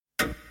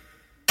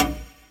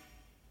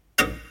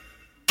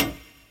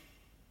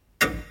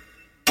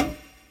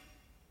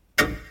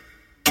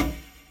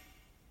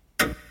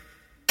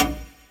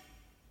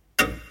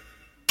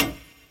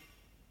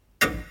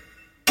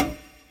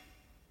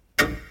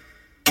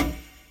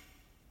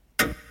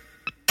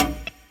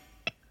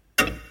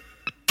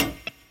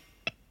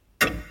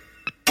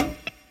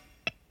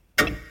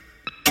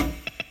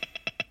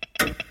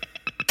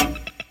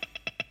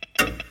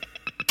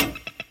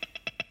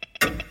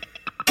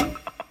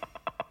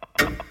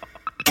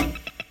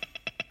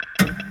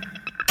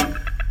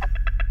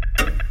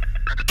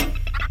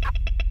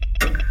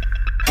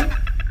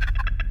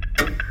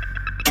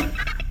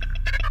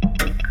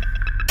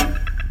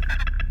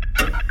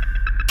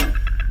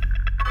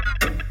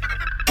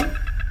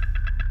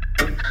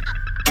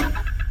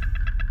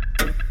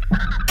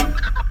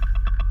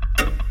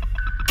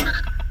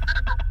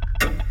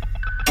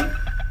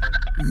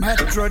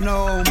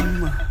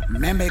Metronome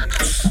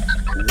mimics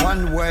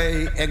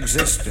one-way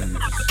existence.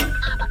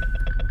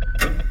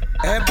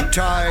 Ebb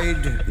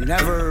tide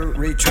never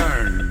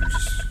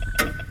returns.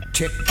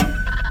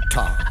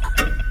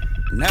 Tick-tock,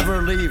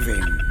 never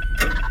leaving,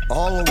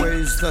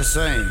 always the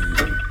same,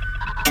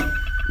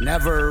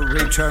 never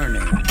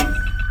returning.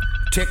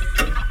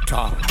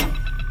 Tick-tock,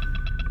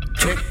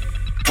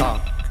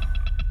 tick-tock,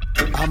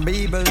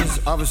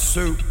 amoebas of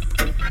soup,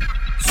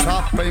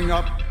 sopping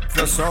up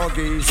the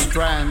soggy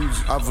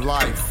strands of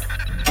life.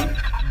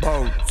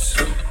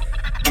 Boats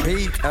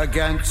beat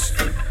against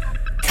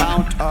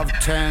count of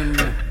 10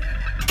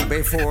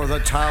 before the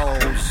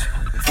towel's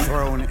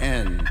thrown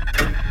in.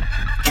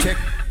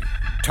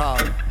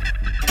 Tick-tock,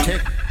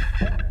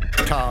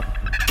 tick-tock,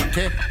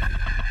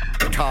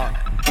 tick-tock.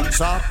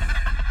 Sop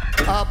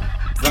up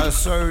the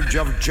surge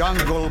of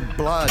jungle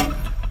blood.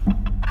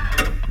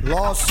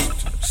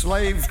 Lost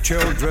slave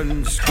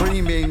children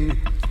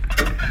screaming,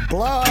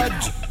 blood,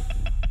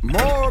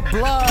 more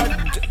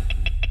blood,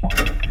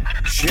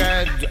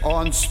 shed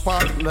on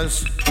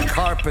spotless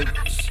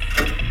carpets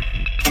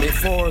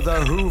before the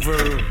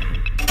Hoover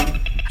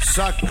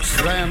sucks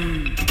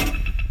them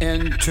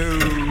into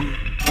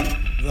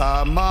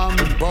the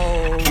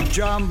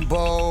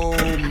mumbo-jumbo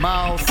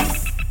mouth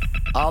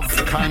of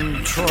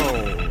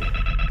control.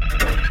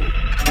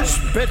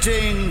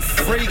 Spitting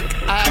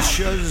freak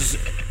ashes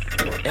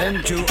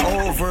into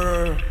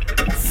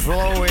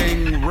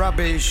overflowing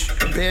rubbish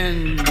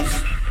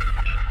bins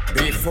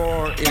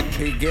before it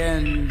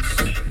begins.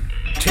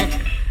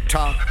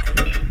 Tick-tock,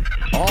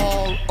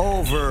 all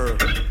over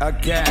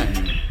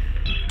again.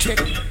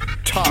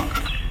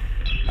 Tick-tock,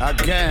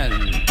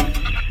 again.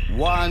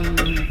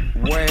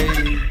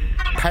 One-way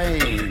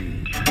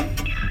pain.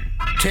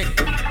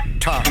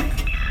 Tick-tock,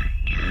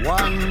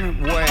 one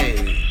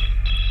way.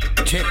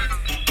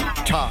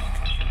 Tick-tock,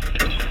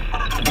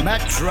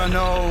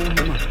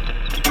 metronome.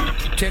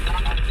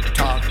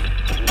 Tick-tock,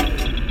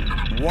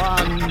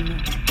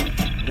 one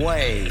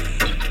way.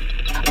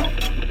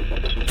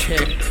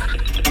 Tick-tock.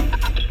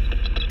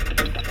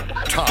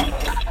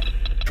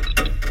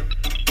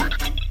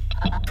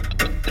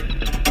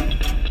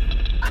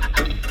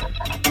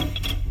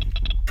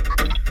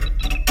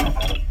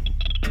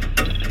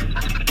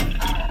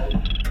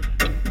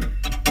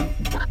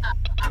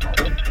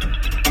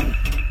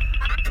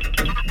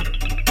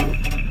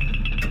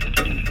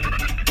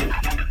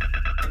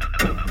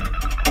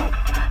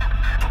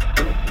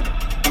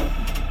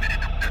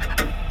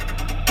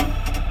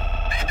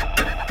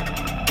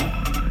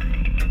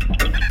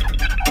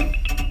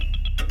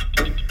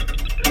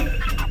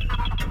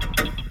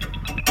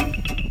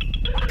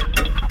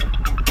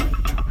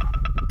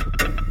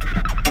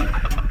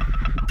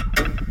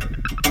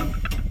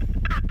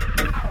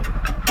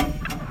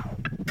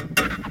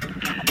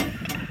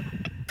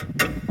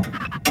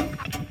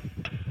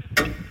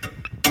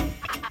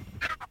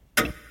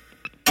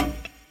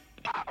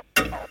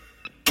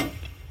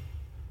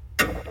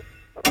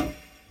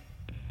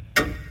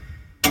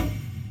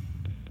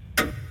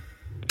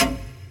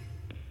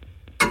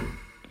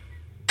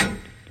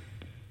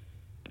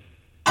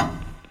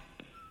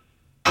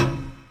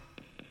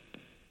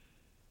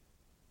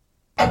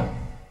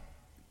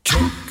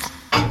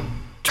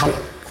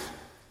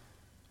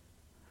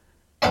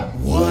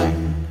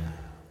 One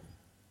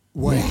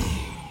way.